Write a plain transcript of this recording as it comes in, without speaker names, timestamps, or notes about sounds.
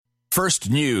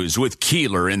First News with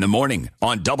Keeler in the morning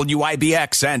on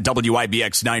WIBX and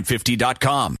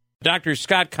WIBX950.com. Dr.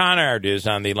 Scott Conard is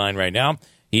on the line right now.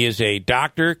 He is a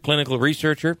doctor, clinical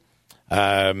researcher,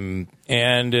 and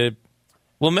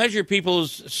will measure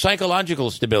people's psychological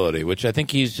stability, which I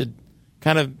think he's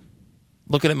kind of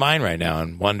looking at mine right now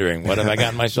and wondering, what have I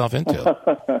gotten myself into?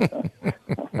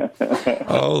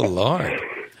 Oh, Lord.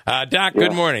 Doc,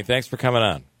 good morning. Thanks for coming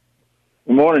on.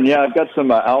 Good morning. Yeah, I've got some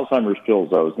Alzheimer's pills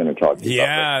I was going to talk to you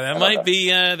about.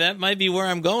 Yeah, that might be where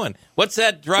I'm going. What's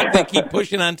that drug they keep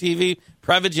pushing on TV?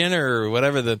 Prevagen or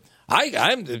whatever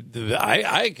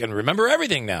I can remember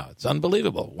everything now. It's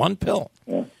unbelievable. One pill.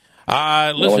 Yeah.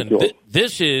 Listen,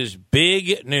 this is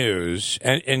big news,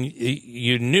 and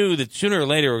you knew that sooner or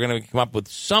later we're going to come up with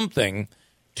something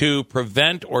to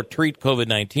prevent or treat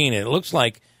COVID-19, and it looks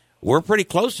like we're pretty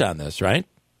close on this, right?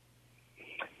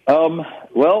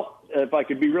 Well, if I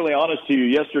could be really honest to you,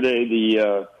 yesterday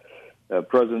the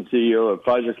president and CEO of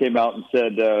Pfizer came out and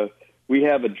said, we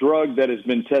have a drug that has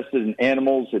been tested in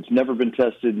animals. It's never been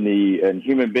tested in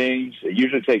human beings. It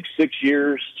usually takes 6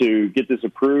 years to get this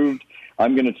approved.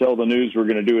 I'm going to tell the news we're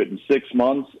going to do it in 6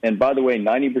 months. And by the way,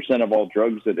 90% of all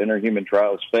drugs that enter human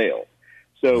trials fail.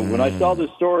 So when I saw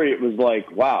this story, it was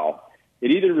like, wow,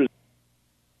 it either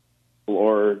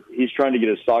or he's trying to get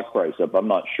his stock price up. I'm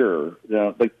not sure.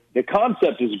 The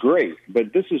concept is great,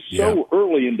 but this is so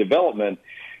early in development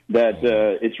that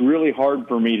it's really hard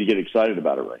for me to get excited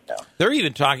about it right now. They're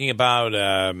even talking about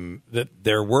that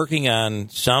they're working on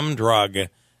some drug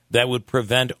that would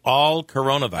prevent all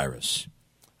coronavirus,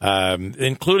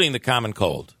 including the common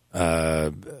cold.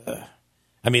 I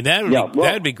mean, that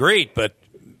would be great, but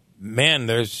man,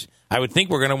 I would think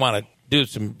we're going to want to do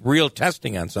some real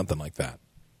testing on something like that.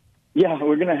 Yeah,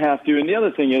 we're going to have to. And the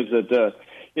other thing is that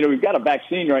we've got a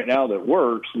vaccine right now that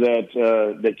works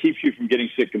that keeps you from getting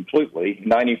sick completely,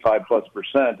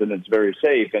 95+%, and it's very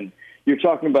safe. And you're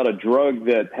talking about a drug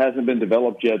that hasn't been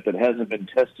developed yet, that hasn't been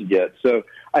tested yet. So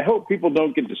I hope people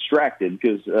don't get distracted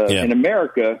because in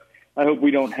America, I hope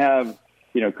we don't have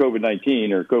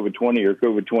COVID-19 or COVID-20 or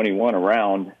COVID-21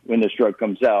 around when this drug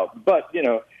comes out. But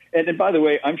and by the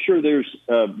way, I'm sure there's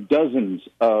dozens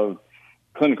of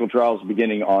clinical trials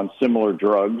beginning on similar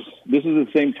drugs. This is the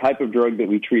same type of drug that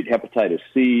we treat hepatitis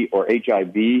C or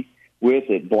HIV with.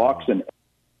 It blocks an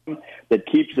enzyme that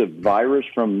keeps the virus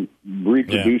from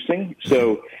reproducing. Yeah.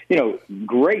 So,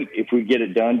 great if we get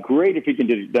it done. Great if we can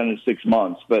get it done in 6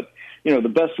 months. But, the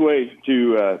best way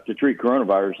to treat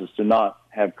coronavirus is to not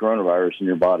have coronavirus in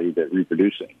your body that's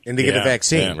reproducing. And to get a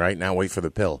vaccine, right? Now wait for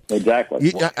the pill.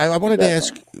 Exactly. I wanted to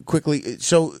ask quickly,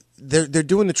 so they're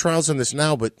doing the trials on this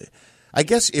now, but I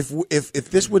guess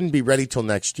if this wouldn't be ready till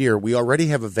next year, we already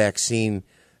have a vaccine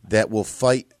that will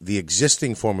fight the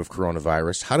existing form of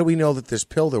coronavirus. How do we know that this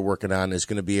pill they're working on is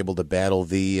going to be able to battle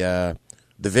the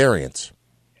variants?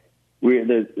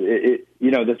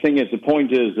 The thing is, the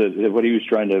point is that what he was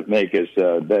trying to make is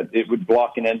that it would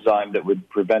block an enzyme that would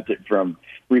prevent it from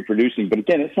reproducing. But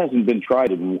again, this hasn't been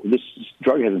tried. This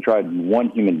drug hasn't tried in one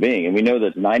human being, and we know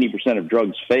that 90% of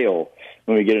drugs fail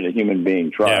when we get into human being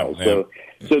trials. Yeah.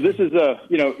 So this is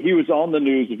he was on the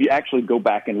news. If you actually go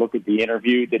back and look at the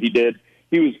interview that he did,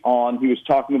 he was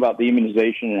talking about the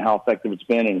immunization and how effective it's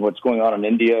been and what's going on in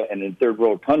India and in third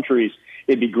world countries.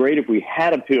 It'd be great if we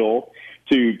had a pill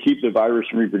to keep the virus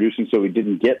from reproducing so we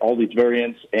didn't get all these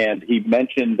variants. And he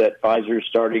mentioned that Pfizer is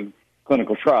starting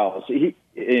clinical trials.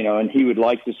 And he would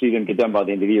like to see them get done by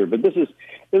the end of the year. But this is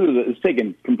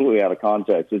taken completely out of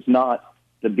context. It's not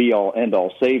the be-all,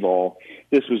 end-all, save-all.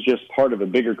 This was just part of a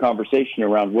bigger conversation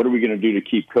around what are we going to do to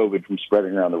keep COVID from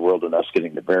spreading around the world and us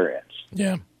getting the variants.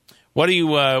 Yeah. What do you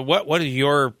what is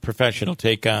your professional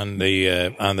take on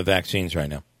the vaccines right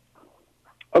now?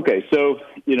 Okay, so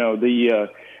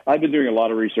I've been doing a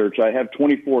lot of research. I have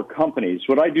 24 companies.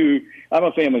 What I do, I'm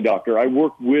a family doctor. I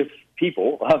work with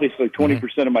people, obviously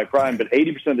 20% of my prime, but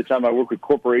 80% of the time I work with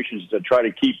corporations that try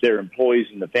to keep their employees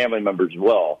and the family members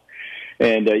well.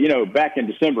 And, back in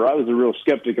December, I was a real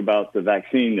skeptic about the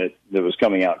vaccine that was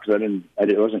coming out because I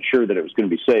wasn't sure that it was going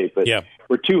to be safe. But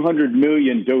we're 200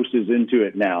 million doses into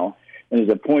it now, and there's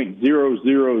a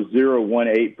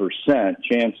 0.00018%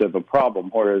 chance of a problem,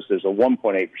 whereas there's a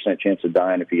 1.8% chance of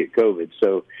dying if you get COVID.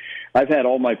 So I've had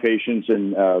all my patients,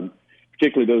 and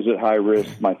particularly those at high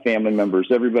risk, my family members,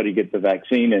 everybody get the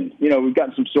vaccine. And, we've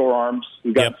gotten some sore arms,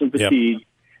 we've gotten some fatigue.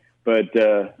 But,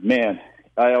 man,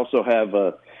 I also have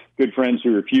good friends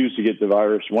who refuse to get the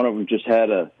virus. One of them just had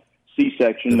a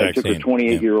C-section. They took a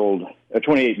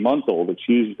 28-month-old,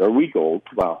 week-old.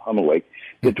 Wow, I'm awake.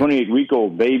 a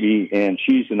 28-week-old baby, and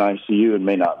she's in ICU and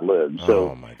may not live.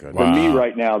 So my goodness. for me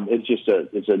right now, it's just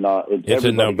it's a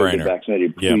no-brainer. Get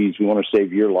vaccinated, please. We want to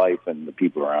save your life and the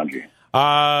people around you.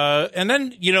 And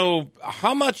then,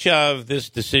 how much of this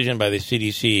decision by the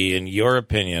CDC, in your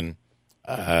opinion,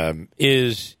 do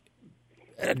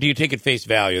you take at face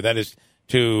value? That is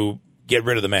to get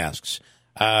rid of the masks.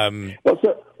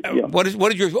 What is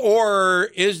yours? Or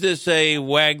is this a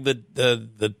wag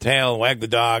the tail, wag the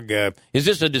dog? Is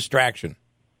this a distraction?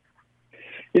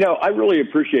 I really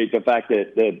appreciate the fact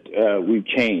that we've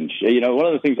changed. One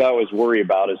of the things I always worry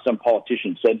about is some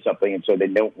politician said something, and so they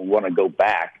don't want to go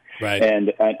back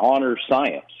and honor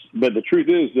science. But the truth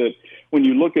is that when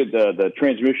you look at the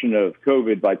transmission of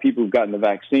COVID by people who've gotten the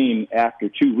vaccine after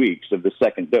 2 weeks of the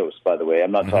second dose, by the way,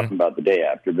 I'm not talking about the day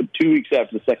after, but 2 weeks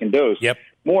after the second dose,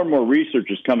 more and more research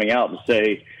is coming out to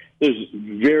say there's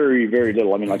very, very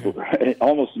little,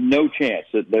 almost no chance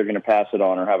that they're going to pass it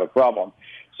on or have a problem.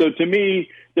 So to me,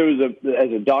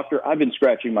 as a doctor, I've been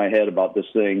scratching my head about this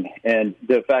thing, and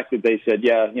the fact that they said,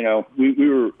 we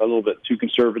were a little bit too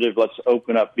conservative. Let's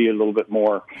open up, be a little bit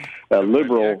more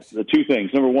liberal. The two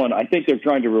things. Number one, I think they're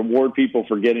trying to reward people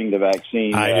for getting the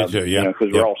vaccine. I do too,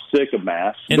 because we're all sick of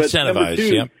masks.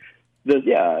 Incentivize,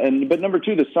 but number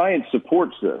two, the science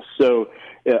supports this. So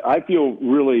I feel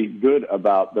really good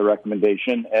about the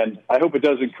recommendation, and I hope it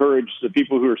does encourage the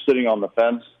people who are sitting on the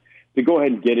fence to go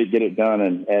ahead and get it done,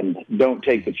 and don't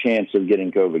take the chance of getting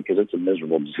COVID, because it's a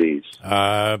miserable disease.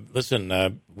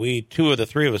 Listen, we two of the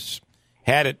three of us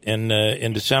had it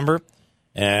in December,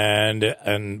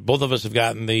 and both of us have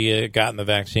gotten the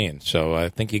vaccine. So I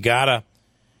think you gotta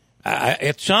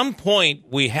at some point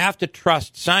we have to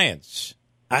trust science.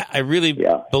 I really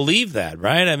believe that,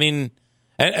 right? I mean,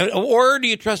 or do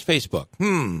you trust Facebook?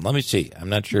 Let me see. I'm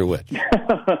not sure which.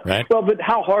 Right? Well, but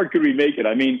how hard could we make it?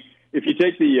 I mean, if you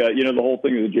take the the whole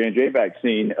thing of the J&J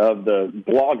vaccine, of the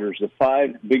bloggers, the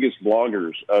 5 biggest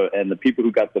bloggers, and the people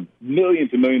who got the millions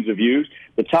and millions of views,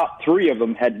 the top 3 of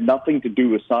them had nothing to do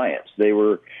with science. They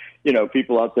were,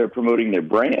 people out there promoting their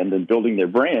brand and building their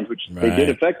brand, which they did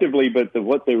effectively, but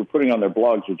what they were putting on their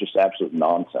blogs was just absolute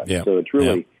nonsense. Yeah. So it's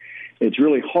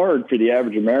really hard for the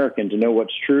average American to know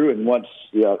what's true and what's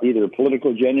either a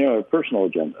political agenda or a personal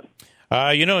agenda.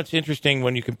 It's interesting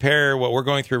when you compare what we're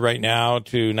going through right now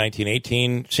to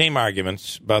 1918, same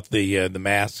arguments about the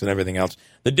masks and everything else.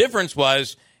 The difference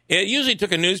was it usually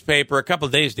took a newspaper a couple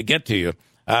of days to get to you.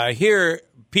 Here,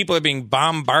 people are being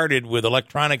bombarded with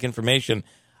electronic information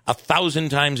 1,000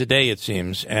 times a day, it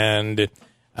seems. And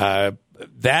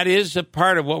that is a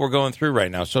part of what we're going through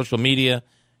right now, social media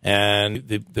and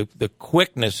the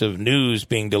quickness of news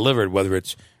being delivered, whether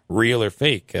it's real or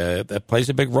fake. That plays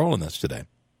a big role in this today.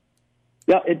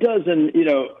 Yeah, it does, and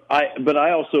but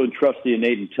I also trust the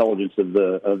innate intelligence of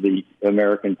the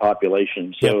American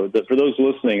population. So for those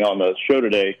listening on the show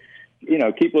today,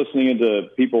 keep listening into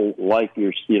people like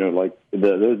your, like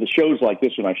the shows like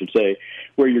this one, I should say,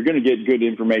 where you're going to get good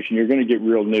information, you're going to get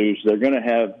real news. They're going to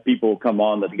have people come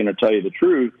on that are going to tell you the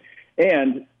truth,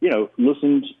 and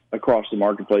listen across the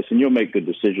marketplace, and you'll make good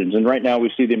decisions. And right now,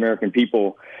 we see the American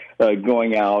people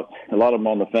going out. A lot of them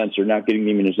on the fence are not getting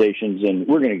the immunizations, and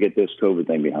we're going to get this COVID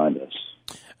thing behind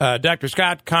us. Dr.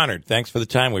 Scott Conard, thanks for the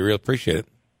time. We really appreciate it.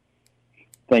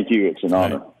 Thank you. It's an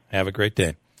honor. Right. Have a great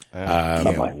day. I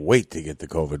can't wait to get the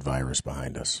COVID virus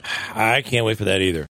behind us. I can't wait for that either.